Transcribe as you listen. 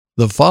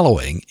The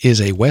following is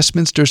a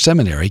Westminster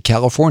Seminary,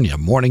 California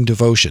morning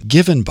devotion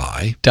given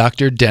by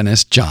Dr.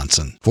 Dennis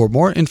Johnson. For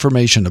more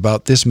information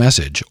about this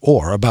message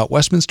or about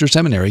Westminster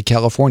Seminary,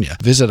 California,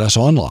 visit us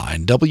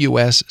online, wscal.edu,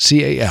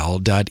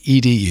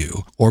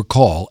 or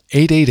call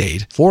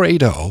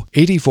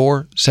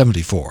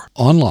 888-480-8474.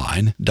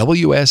 Online,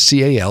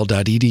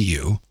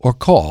 wscal.edu, or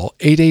call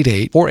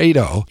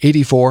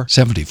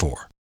 888-480-8474.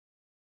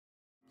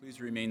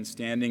 Please remain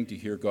standing to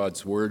hear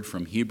God's word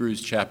from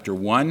Hebrews chapter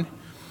 1.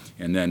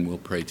 And then we'll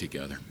pray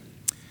together.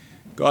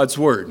 God's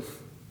word.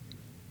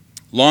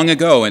 Long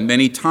ago, and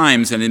many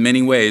times and in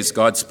many ways,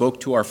 God spoke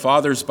to our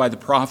fathers by the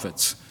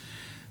prophets.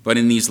 But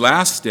in these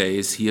last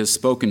days, he has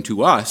spoken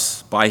to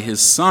us by his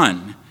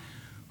Son,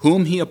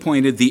 whom he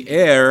appointed the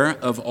heir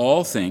of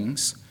all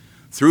things,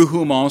 through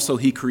whom also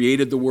he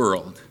created the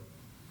world.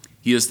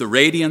 He is the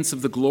radiance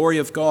of the glory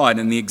of God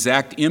and the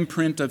exact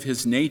imprint of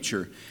his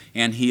nature,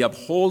 and he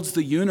upholds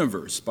the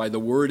universe by the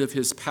word of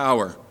his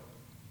power.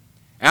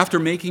 After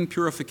making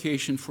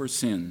purification for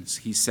sins,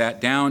 he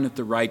sat down at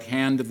the right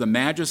hand of the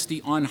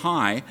Majesty on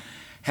high,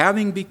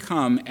 having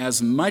become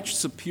as much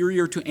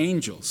superior to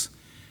angels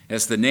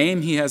as the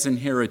name he has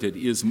inherited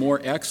is more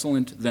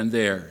excellent than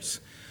theirs.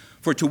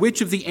 For to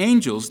which of the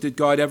angels did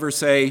God ever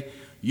say,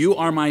 "You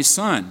are my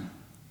son,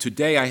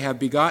 today I have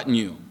begotten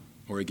you"?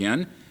 Or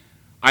again,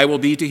 "I will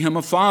be to him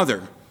a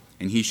father,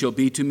 and he shall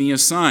be to me a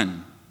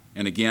son"?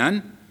 And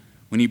again,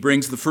 when he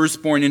brings the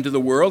firstborn into the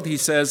world, he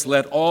says,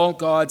 "Let all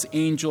God's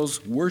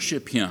angels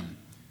worship him."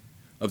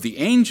 Of the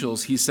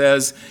angels, he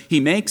says, "He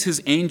makes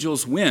his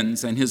angels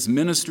winds and his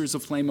ministers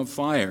a flame of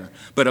fire."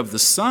 But of the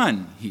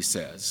Son, he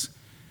says,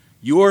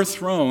 "Your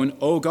throne,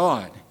 O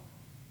God,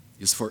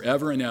 is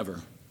forever and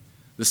ever.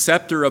 The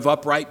scepter of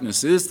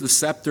uprightness is the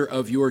scepter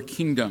of your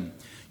kingdom.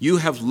 You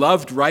have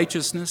loved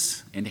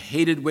righteousness and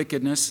hated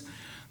wickedness.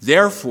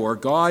 Therefore,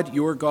 God,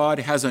 your God,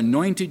 has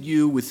anointed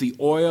you with the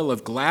oil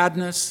of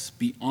gladness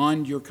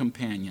beyond your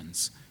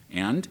companions.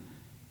 And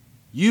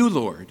you,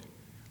 Lord,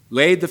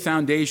 laid the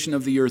foundation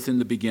of the earth in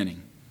the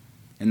beginning,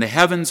 and the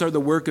heavens are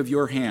the work of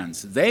your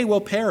hands. They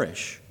will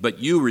perish, but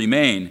you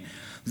remain.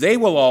 They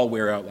will all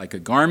wear out like a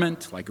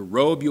garment. Like a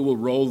robe, you will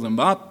roll them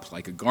up.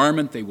 Like a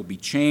garment, they will be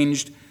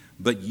changed.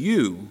 But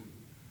you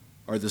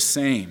are the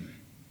same,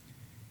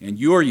 and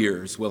your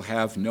years will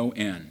have no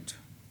end.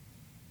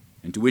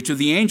 And to which of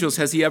the angels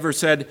has he ever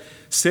said,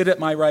 "Sit at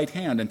my right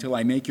hand until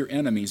I make your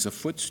enemies a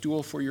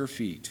footstool for your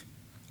feet"?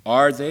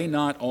 Are they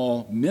not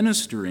all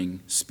ministering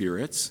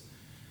spirits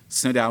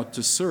sent out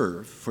to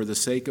serve for the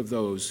sake of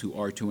those who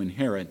are to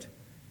inherit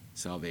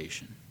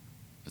salvation?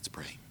 Let's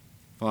pray.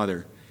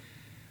 Father,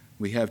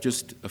 we have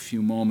just a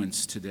few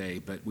moments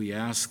today, but we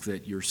ask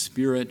that your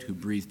Spirit, who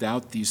breathed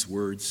out these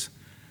words,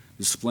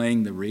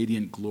 displaying the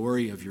radiant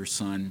glory of your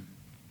Son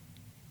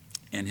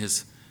and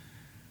his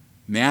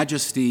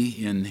majesty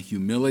in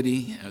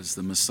humility as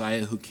the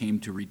Messiah who came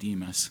to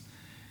redeem us,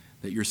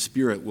 that your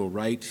Spirit will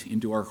write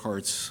into our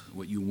hearts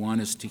what you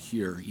want us to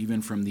hear,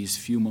 even from these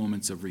few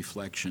moments of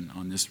reflection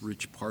on this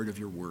rich part of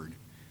your word.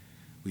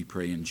 We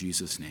pray in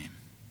Jesus' name.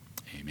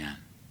 Amen.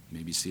 You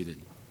may be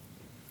seated.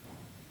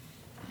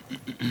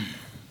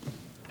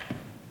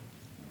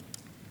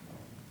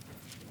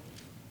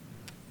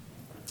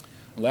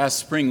 Last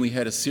spring we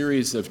had a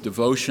series of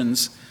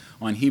devotions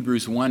on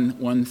Hebrews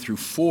 1 through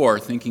 4,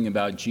 thinking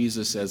about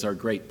Jesus as our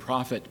great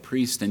prophet,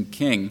 priest, and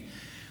king.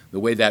 The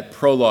way that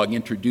prologue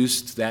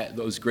introduced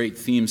those great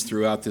themes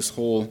throughout this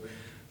whole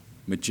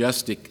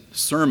majestic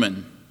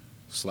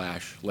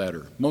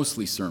sermon/letter,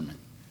 mostly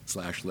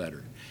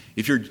sermon/letter.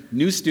 If you're a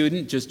new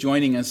student just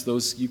joining us,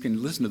 you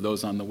can listen to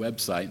those on the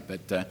website.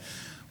 But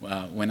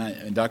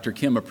when Dr.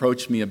 Kim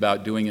approached me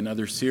about doing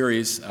another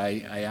series,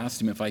 I asked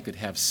him if I could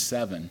have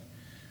 7.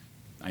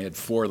 I had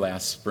 4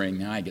 last spring,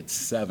 now I get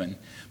 7.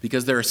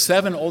 Because there are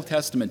 7 Old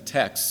Testament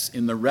texts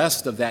in the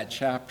rest of that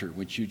chapter,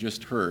 which you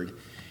just heard.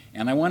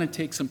 And I want to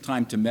take some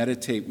time to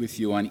meditate with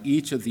you on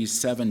each of these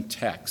 7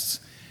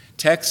 texts.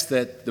 Texts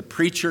that the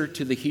preacher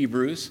to the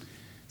Hebrews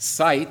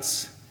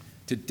cites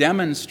to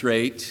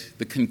demonstrate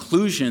the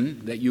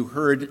conclusion that you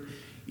heard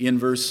in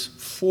verse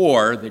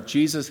 4, that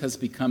Jesus has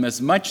become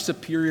as much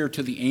superior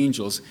to the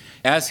angels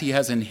as he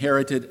has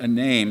inherited a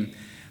name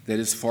that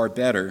is far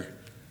better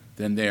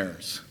than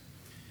theirs.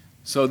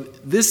 So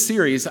this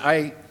series,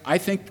 I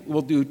think,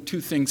 will do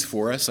 2 things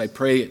for us. I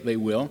pray they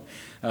will.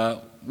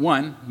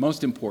 One,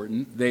 most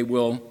important, they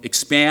will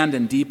expand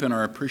and deepen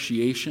our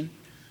appreciation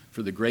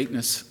for the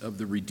greatness of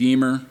the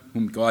Redeemer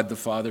whom God the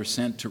Father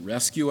sent to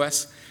rescue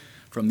us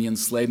from the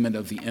enslavement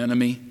of the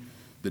enemy,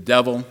 the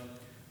devil,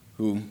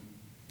 whom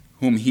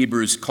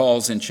Hebrews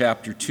calls in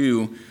chapter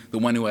 2 the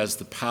one who has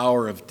the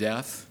power of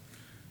death.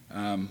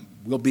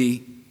 We'll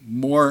be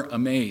more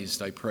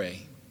amazed, I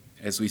pray,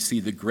 as we see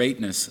the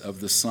greatness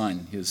of the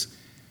Son, his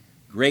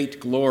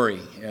great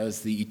glory as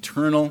the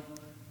eternal,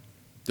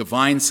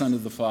 divine Son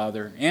of the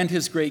Father, and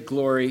his great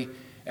glory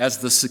as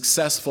the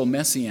successful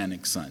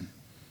Messianic Son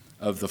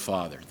of the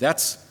Father.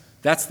 That's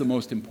That's the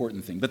most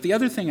important thing. But the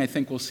other thing I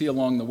think we'll see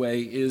along the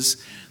way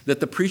is that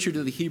the preacher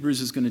to the Hebrews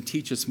is going to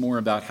teach us more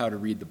about how to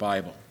read the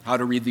Bible, how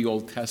to read the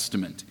Old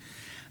Testament,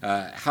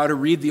 how to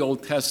read the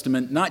Old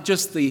Testament, not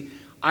just the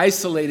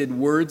isolated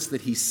words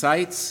that he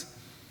cites,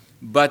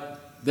 but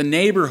the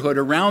neighborhood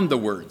around the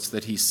words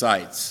that he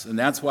cites. And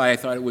that's why I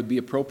thought it would be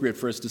appropriate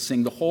for us to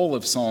sing the whole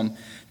of Psalm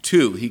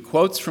 2. He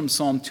quotes from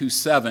Psalm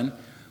 2:7.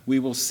 We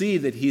will see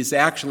that he's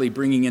actually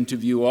bringing into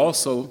view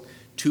also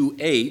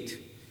 2:8.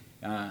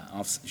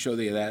 I'll show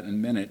you that in a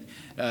minute.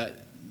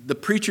 The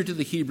preacher to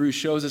the Hebrews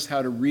shows us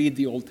how to read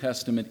the Old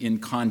Testament in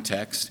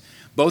context,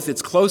 both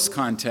its close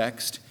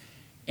context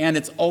and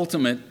its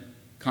ultimate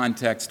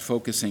context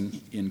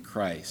focusing in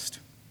Christ.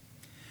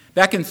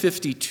 Back in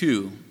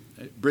 1952,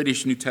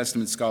 British New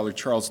Testament scholar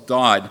Charles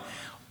Dodd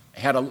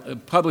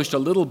had published a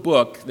little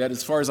book that,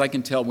 as far as I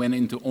can tell, went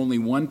into only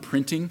one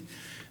printing,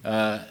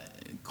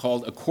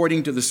 called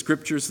According to the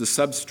Scriptures, the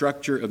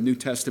Substructure of New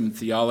Testament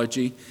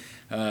Theology.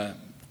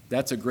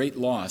 That's a great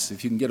loss.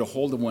 If you can get a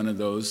hold of one of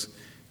those,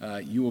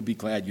 you will be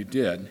glad you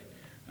did.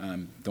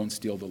 Don't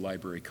steal the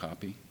library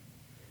copy.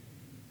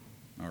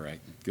 All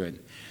right, good.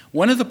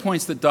 One of the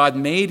points that Dodd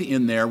made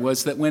in there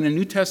was that when a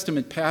New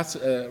Testament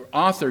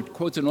author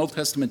quotes an Old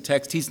Testament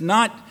text, he's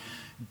not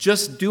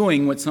just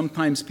doing what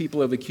sometimes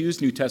people have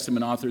accused New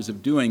Testament authors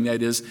of doing,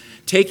 that is,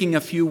 taking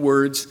a few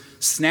words,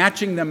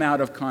 snatching them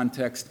out of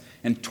context,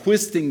 and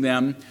twisting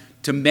them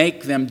to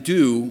make them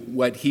do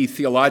what he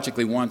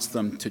theologically wants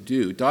them to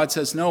do. Dodd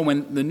says, no,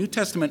 when the New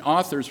Testament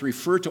authors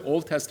refer to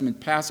Old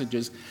Testament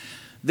passages,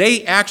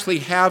 they actually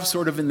have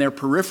sort of in their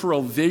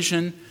peripheral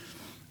vision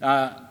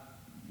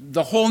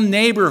the whole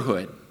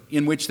neighborhood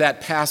in which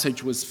that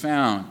passage was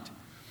found.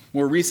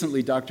 More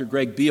recently, Dr.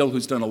 Greg Beale,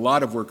 who's done a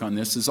lot of work on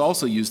this, has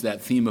also used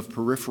that theme of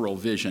peripheral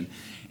vision.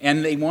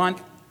 And they want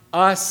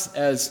us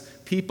as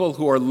people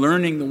who are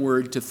learning the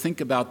Word to think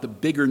about the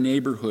bigger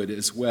neighborhood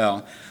as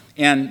well.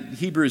 And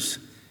Hebrews'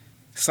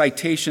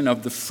 citation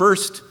of the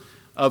first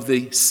of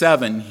the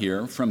 7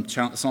 here, from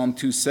Psalm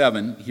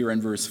 2:7, here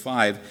in verse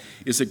 5,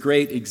 is a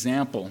great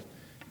example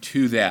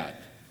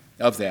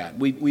of that.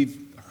 We've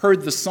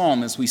heard the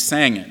psalm as we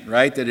sang it,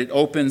 right? That it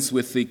opens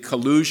with the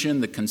collusion,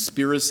 the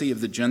conspiracy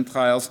of the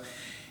Gentiles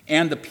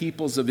and the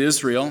peoples of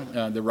Israel.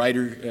 The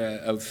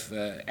writer of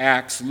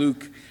Acts,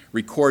 Luke,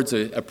 records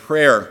a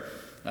prayer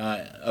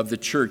of the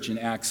church in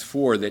Acts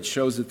 4 that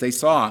shows that they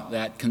saw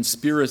that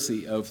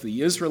conspiracy of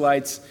the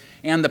Israelites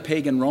and the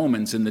pagan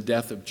Romans in the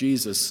death of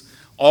Jesus,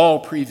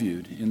 all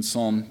previewed in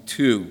Psalm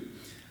 2.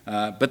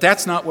 But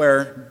that's not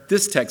where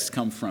this text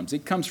comes from.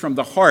 It comes from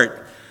the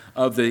heart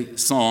of the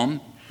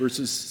psalm,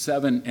 verses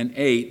 7 and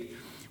 8,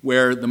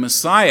 where the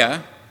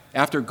Messiah,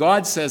 after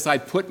God says, I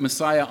put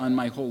Messiah on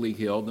my holy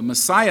hill, the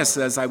Messiah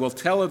says, I will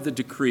tell of the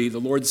decree. The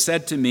Lord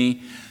said to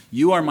me,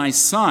 you are my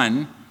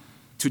son.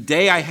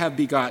 Today I have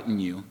begotten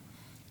you.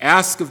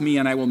 Ask of me,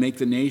 and I will make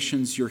the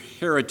nations your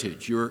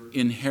heritage, your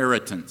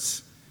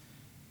inheritance,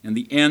 and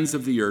the ends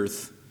of the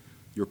earth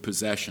your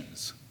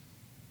possessions.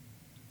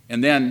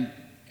 And then,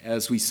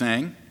 as we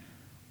sang,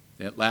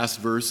 that last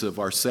verse of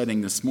our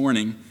setting this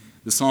morning,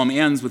 the psalm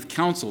ends with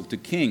counsel to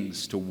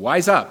kings to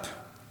wise up,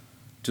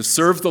 to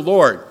serve the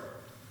Lord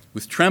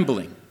with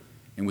trembling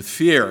and with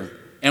fear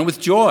and with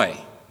joy,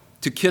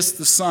 to kiss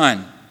the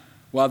Son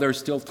while there's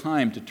still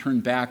time to turn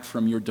back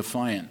from your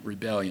defiant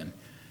rebellion,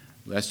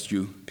 lest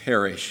you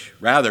perish.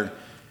 Rather,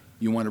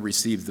 you want to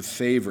receive the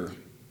favor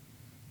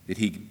that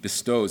he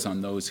bestows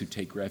on those who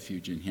take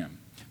refuge in him.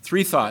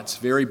 3 thoughts,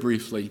 very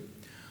briefly,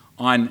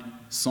 on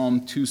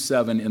Psalm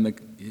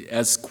 2:7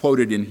 as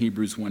quoted in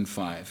Hebrews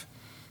 1:5.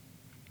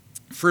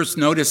 First,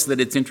 notice that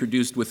it's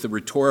introduced with the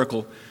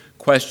rhetorical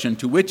question,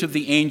 to which of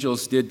the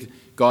angels did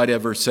God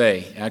ever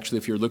say? Actually,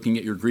 if you're looking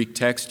at your Greek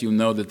text, you'll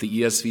know that the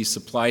ESV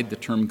supplied the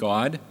term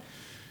God.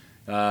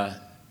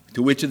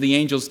 To which of the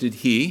angels did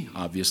he,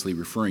 obviously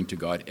referring to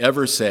God,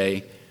 ever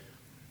say,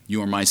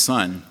 you are my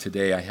son,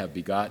 today I have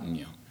begotten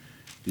you?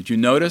 Did you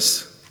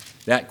notice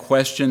that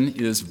question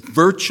is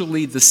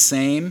virtually the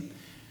same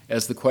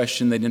as the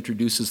question that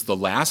introduces the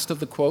last of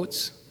the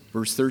quotes,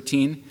 verse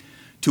 13?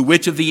 To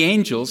which of the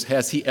angels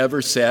has he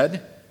ever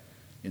said?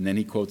 And then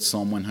he quotes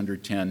Psalm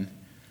 110,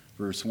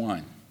 verse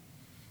 1.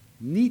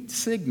 Neat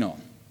signal.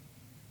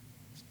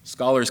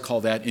 Scholars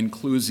call that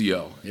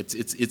inclusio.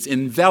 It's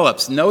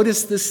envelops.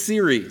 Notice the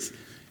series,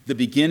 the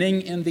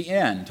beginning and the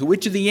end. To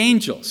which of the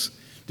angels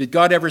did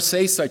God ever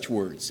say such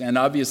words? And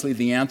obviously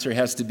the answer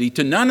has to be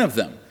to none of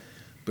them,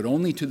 but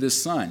only to the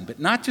Son. But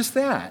not just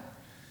that.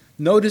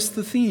 Notice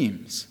the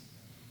themes.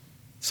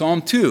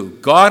 Psalm 2,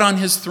 God on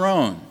his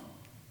throne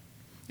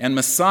and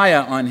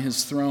Messiah on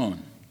his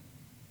throne.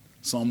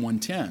 Psalm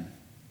 110,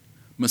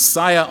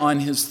 Messiah on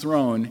his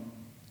throne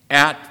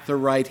at the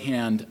right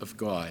hand of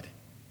God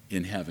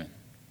in heaven.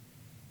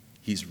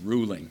 He's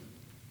ruling.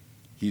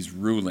 He's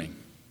ruling.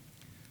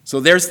 So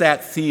there's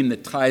that theme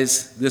that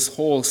ties this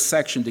whole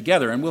section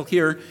together. And we'll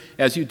hear,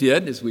 as you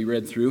did, as we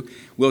read through,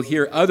 we'll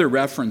hear other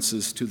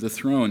references to the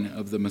throne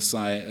of the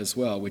Messiah as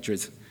well, which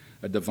is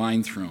a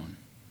divine throne.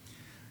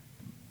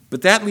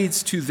 But that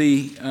leads to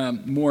the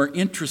more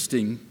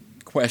interesting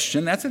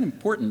question. That's an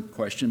important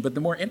question, but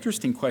the more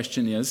interesting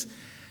question is,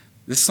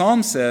 the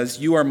psalm says,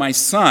 "You are my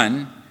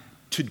son,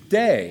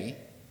 today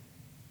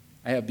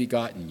I have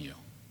begotten you."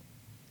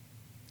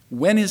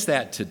 When is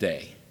that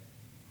today?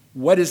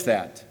 What is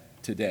that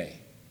today?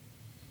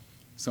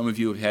 Some of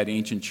you have had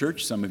ancient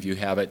church, some of you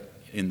have it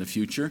in the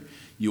future.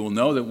 You will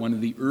know that one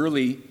of the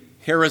early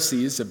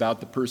heresies about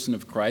the person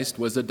of Christ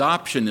was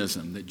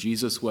adoptionism, that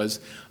Jesus was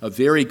a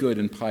very good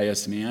and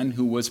pious man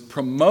who was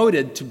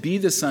promoted to be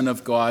the Son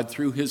of God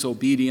through his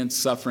obedience,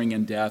 suffering,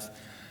 and death,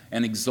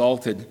 and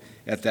exalted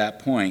at that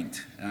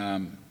point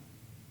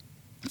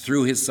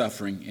through his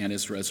suffering and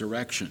his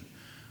resurrection.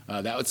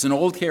 That's an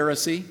old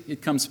heresy.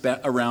 It comes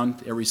back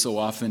around every so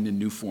often in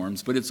new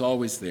forms, but it's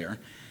always there.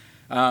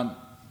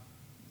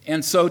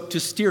 And so to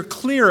steer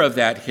clear of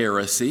that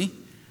heresy,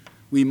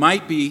 we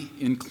might be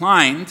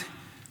inclined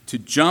to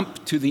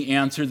jump to the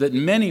answer that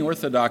many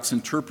Orthodox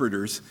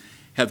interpreters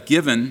have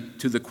given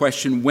to the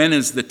question, when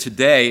is the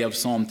today of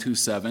Psalm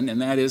 2:7?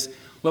 And that is,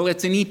 well,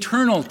 it's an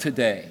eternal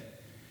today.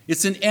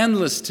 It's an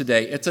endless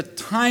today. It's a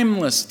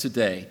timeless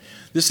today.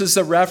 This is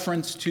a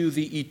reference to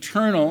the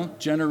eternal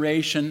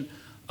generation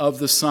of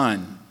the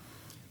Son,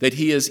 that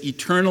he is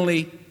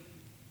eternally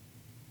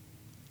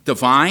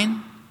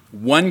divine,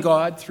 one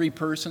God, three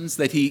persons,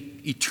 that he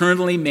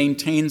eternally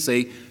maintains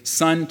a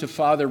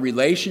son-to-father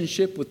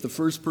relationship with the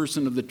first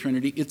person of the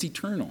Trinity. It's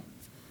eternal.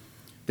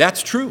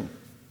 That's true.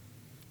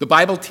 The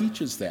Bible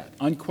teaches that,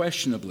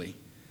 unquestionably.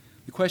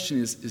 The question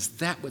is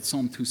that what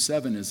Psalm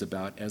 2:7 is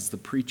about as the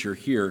preacher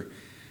here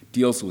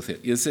deals with it?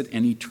 Is it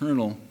an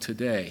eternal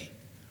today?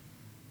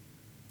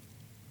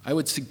 I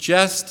would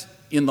suggest,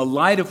 in the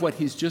light of what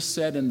he's just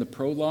said in the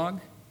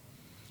prologue,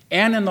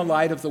 and in the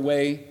light of the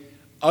way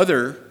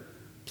other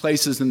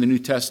places in the New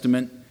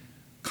Testament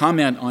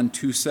comment on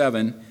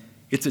 2:7,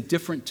 it's a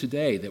different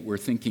today that we're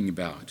thinking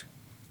about.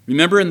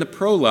 Remember in the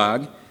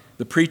prologue,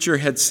 the preacher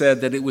had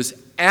said that it was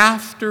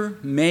after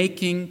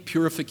making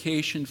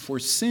purification for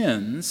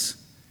sins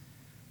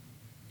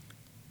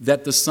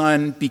that the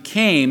Son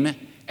became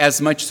as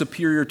much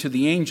superior to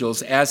the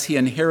angels as he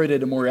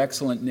inherited a more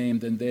excellent name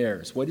than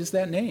theirs. What is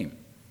that name?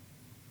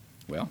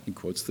 Well, he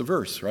quotes the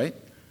verse, right?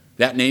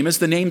 That name is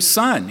the name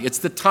Son. It's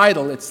the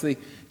title, it's the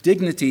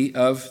dignity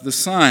of the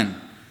Son.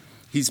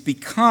 He's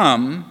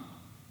become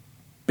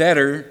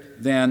better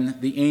than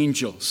the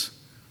angels.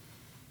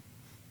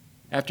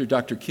 After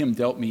Dr. Kim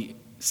dealt me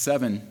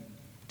 7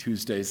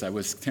 Tuesdays, I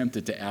was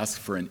tempted to ask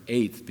for an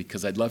 8th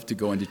because I'd love to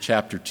go into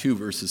chapter 2,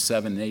 verses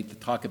 7 and 8 to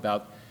talk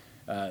about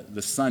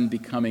the Son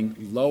becoming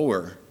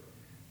lower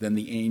than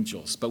the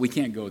angels. But we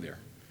can't go there.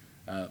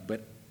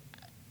 But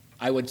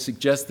I would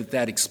suggest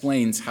that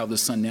explains how the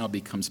Son now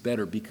becomes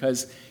better,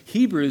 because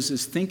Hebrews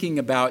is thinking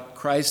about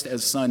Christ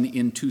as Son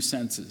in two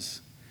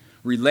senses,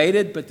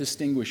 related but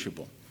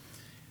distinguishable.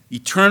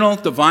 Eternal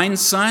divine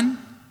Son,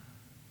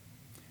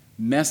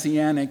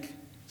 messianic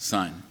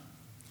Son.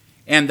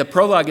 And the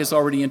prologue has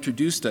already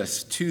introduced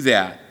us to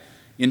that.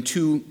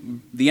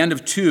 In the end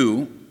of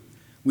 2,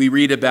 we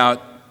read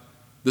about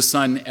the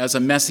Son as a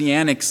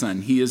messianic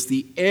Son. He is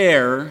the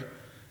heir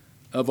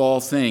of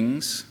all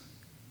things.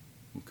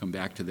 We'll come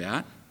back to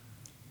that.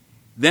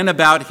 Then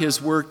about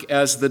his work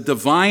as the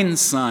divine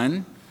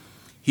Son.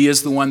 He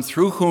is the one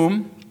through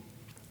whom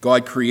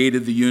God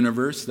created the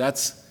universe.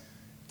 That's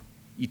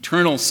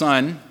eternal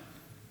Son,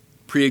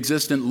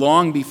 pre-existent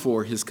long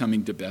before his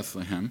coming to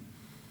Bethlehem.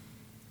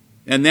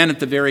 And then at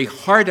the very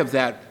heart of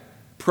that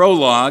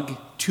prologue,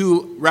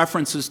 2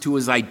 references to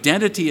his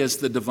identity as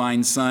the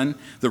divine Son,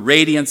 the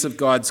radiance of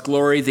God's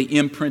glory, the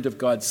imprint of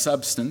God's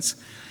substance,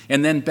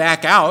 and then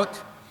back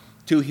out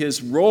to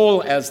his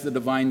role as the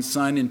divine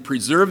Son in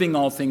preserving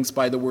all things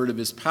by the word of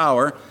his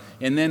power,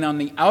 and then on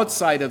the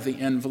outside of the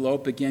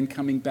envelope, again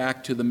coming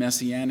back to the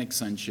messianic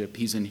sonship,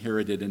 he's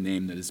inherited a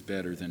name that is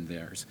better than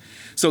theirs.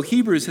 So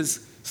Hebrews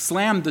has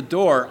slammed the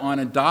door on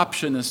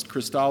adoptionist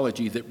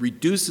Christology that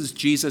reduces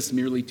Jesus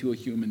merely to a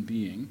human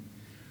being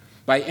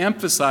by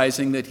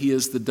emphasizing that he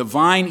is the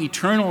divine,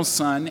 eternal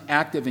Son,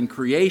 active in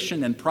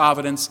creation and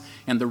providence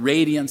and the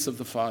radiance of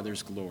the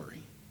Father's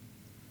glory.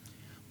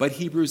 But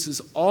Hebrews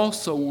is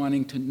also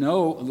wanting to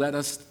let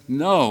us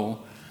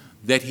know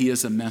that he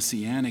is a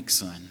messianic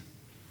Son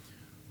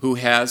who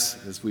has,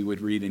 as we would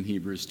read in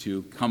Hebrews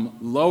 2, come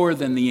lower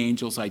than the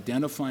angels,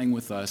 identifying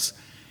with us,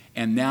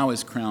 and now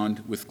is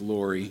crowned with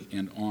glory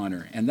and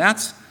honor. And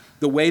that's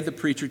the way the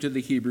preacher to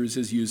the Hebrews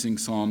is using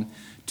Psalm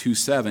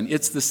 2:7.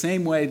 It's the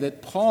same way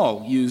that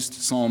Paul used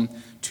Psalm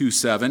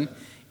 2:7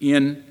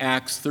 in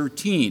Acts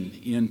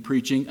 13 in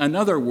preaching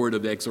another word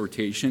of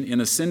exhortation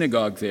in a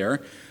synagogue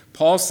there.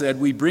 Paul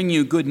said, "We bring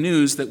you good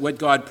news that what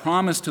God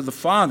promised to the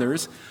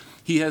fathers,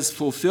 he has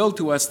fulfilled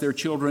to us, their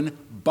children,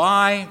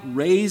 by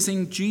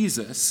raising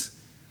Jesus,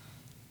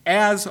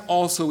 as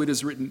also it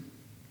is written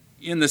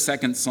in the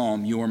 2nd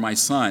Psalm, 'You are my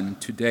Son,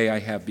 today I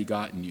have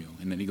begotten you.'"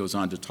 And then he goes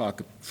on to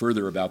talk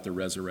further about the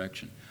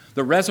resurrection.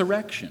 The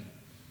resurrection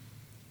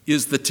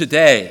is the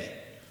today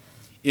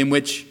in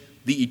which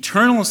the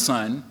eternal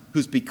Son,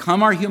 who's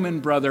become our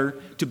human brother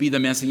to be the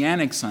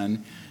messianic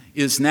Son,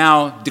 is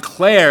now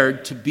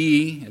declared to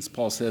be, as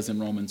Paul says in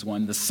Romans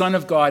 1, the Son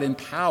of God in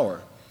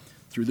power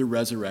through the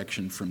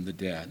resurrection from the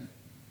dead.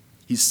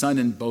 He's Son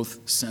in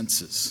both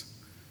senses.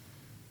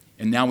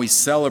 And now we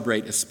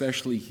celebrate,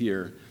 especially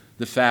here,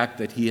 the fact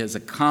that he has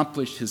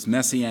accomplished his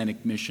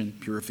messianic mission,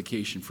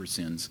 purification for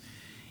sins,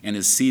 and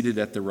is seated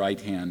at the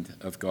right hand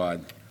of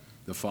God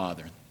the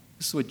Father.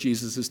 This is what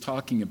Jesus is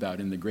talking about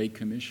in the Great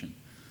Commission.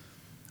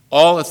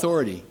 All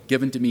authority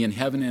given to me in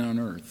heaven and on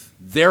earth.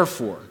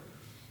 Therefore,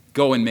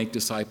 go and make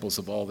disciples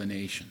of all the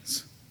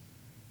nations.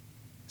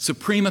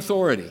 Supreme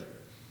authority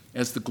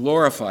as the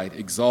glorified,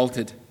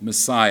 exalted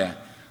Messiah.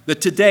 That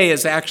today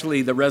is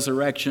actually the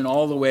resurrection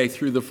all the way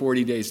through the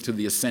 40 days to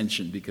the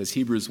ascension, because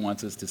Hebrews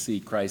wants us to see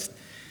Christ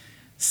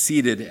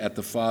seated at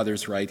the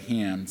Father's right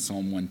hand,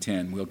 Psalm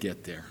 110. We'll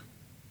get there.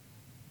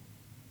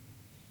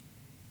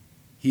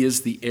 He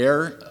is the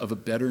heir of a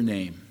better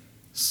name,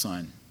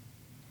 Son.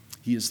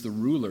 He is the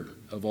ruler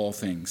of all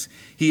things.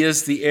 He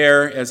is the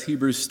heir, as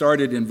Hebrews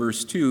started in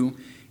verse 2,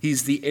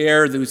 he's the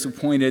heir that was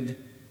appointed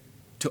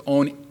to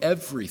own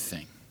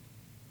everything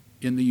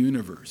in the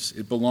universe.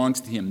 It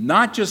belongs to him,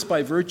 not just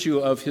by virtue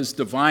of his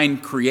divine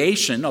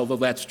creation, although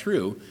that's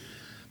true,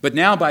 but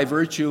now by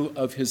virtue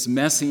of his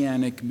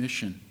messianic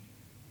mission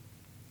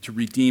to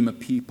redeem a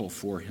people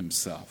for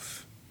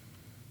himself.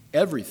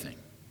 Everything.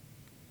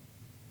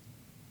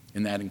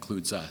 And that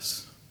includes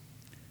us.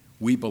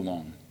 We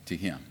belong to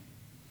him.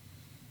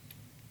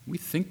 We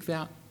think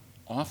that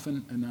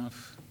often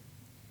enough.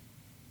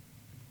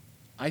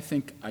 I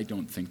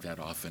don't think that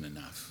often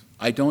enough.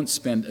 I don't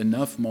spend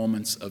enough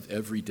moments of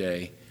every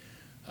day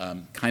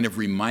kind of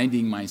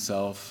reminding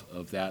myself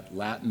of that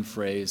Latin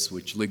phrase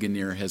which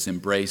Ligonier has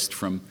embraced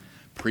from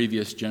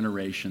previous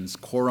generations,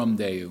 coram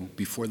Deo,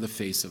 before the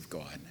face of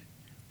God.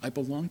 I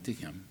belong to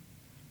him,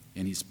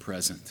 and he's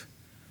present.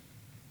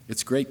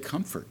 It's great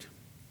comfort,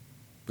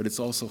 but it's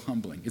also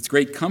humbling. It's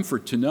great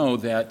comfort to know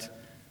that,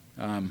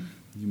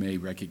 you may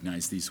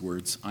recognize these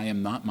words, I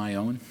am not my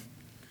own,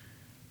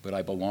 but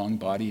I belong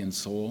body and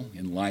soul,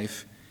 in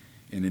life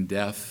and in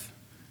death,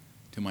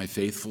 to my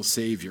faithful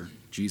Savior,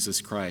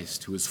 Jesus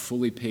Christ, who has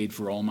fully paid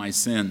for all my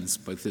sins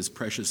with his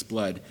precious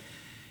blood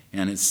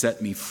and has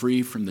set me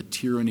free from the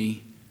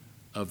tyranny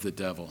of the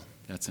devil.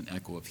 That's an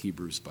echo of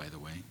Hebrews, by the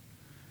way.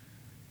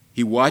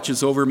 He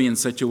watches over me in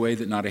such a way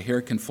that not a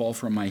hair can fall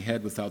from my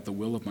head without the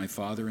will of my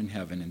Father in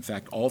heaven. In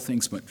fact, all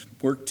things must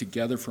work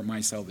together for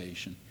my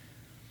salvation.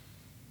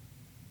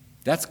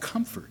 That's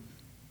comfort.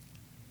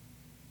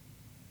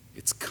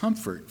 It's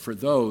comfort for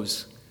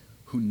those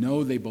who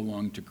know they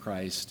belong to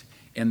Christ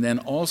and then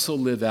also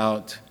live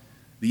out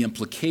the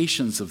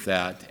implications of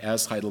that,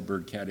 as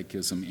Heidelberg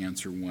Catechism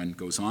Answer 1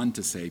 goes on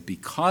to say,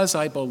 because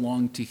I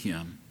belong to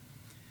him,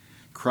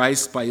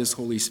 Christ by his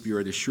Holy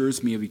Spirit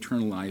assures me of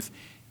eternal life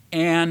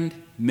and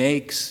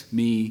makes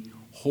me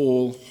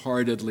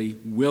wholeheartedly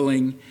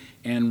willing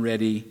and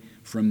ready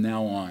from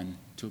now on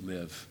to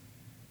live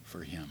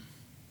for him.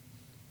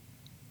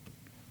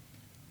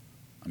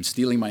 I'm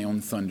stealing my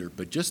own thunder,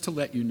 but just to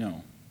let you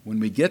know, when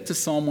we get to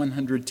Psalm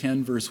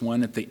 110, verse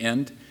 1 at the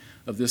end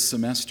of this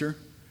semester,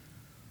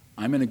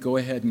 I'm going to go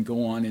ahead and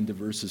go on into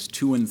verses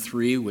 2 and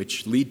 3,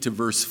 which lead to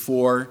verse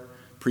 4,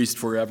 priest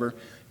forever.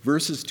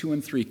 Verses 2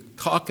 and 3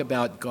 talk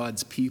about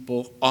God's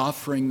people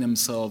offering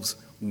themselves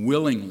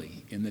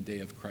willingly in the day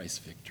of Christ's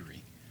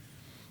victory.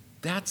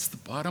 That's the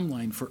bottom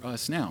line for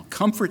us now.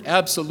 Comfort,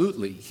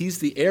 absolutely. He's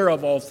the heir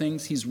of all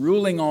things. He's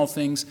ruling all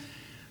things.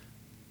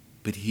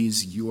 But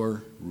he's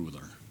your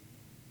ruler.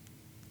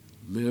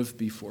 Live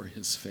before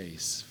his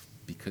face,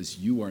 because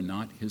you are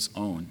not his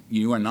own.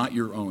 You are not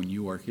your own.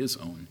 You are his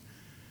own.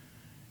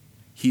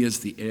 He is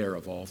the heir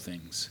of all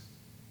things,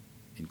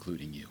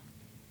 including you.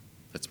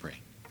 Let's pray.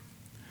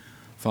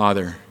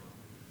 Father,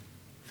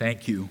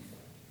 thank you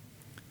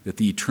that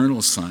the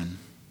eternal Son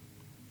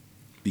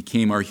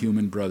became our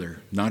human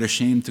brother, not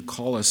ashamed to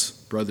call us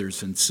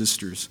brothers and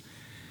sisters,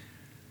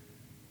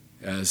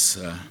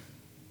 as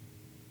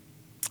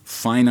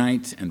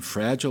finite and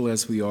fragile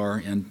as we are,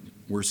 and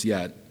worse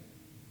yet,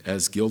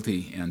 as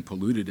guilty and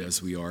polluted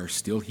as we are.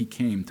 Still he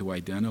came to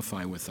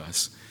identify with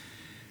us,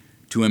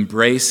 to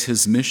embrace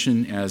his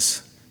mission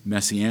as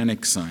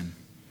Messianic Son,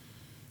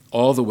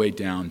 all the way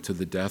down to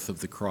the death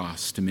of the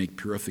cross to make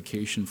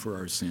purification for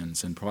our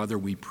sins. And Father,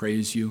 we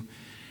praise you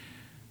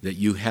that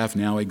you have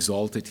now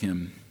exalted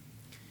him,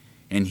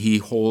 and he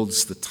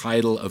holds the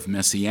title of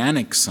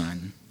Messianic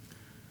Son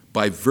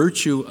by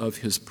virtue of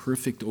his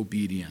perfect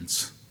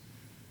obedience,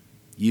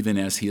 even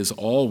as he has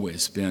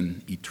always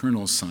been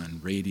eternal Son,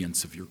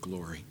 radiance of your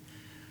glory.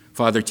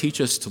 Father, teach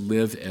us to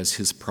live as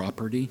his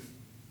property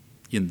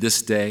in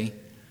this day,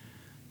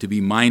 to be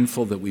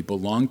mindful that we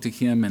belong to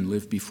him and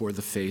live before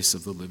the face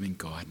of the living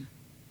God.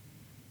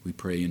 We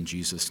pray in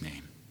Jesus'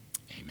 name.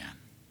 Amen.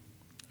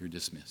 You're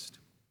dismissed.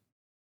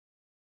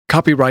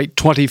 Copyright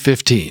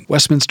 2015,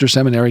 Westminster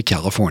Seminary,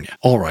 California.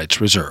 All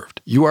rights reserved.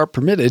 You are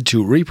permitted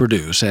to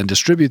reproduce and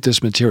distribute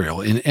this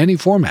material in any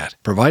format,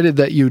 provided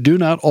that you do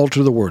not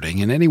alter the wording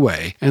in any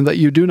way and that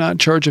you do not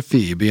charge a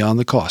fee beyond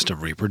the cost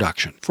of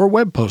reproduction. For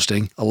web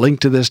posting, a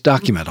link to this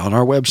document on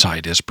our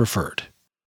website is preferred.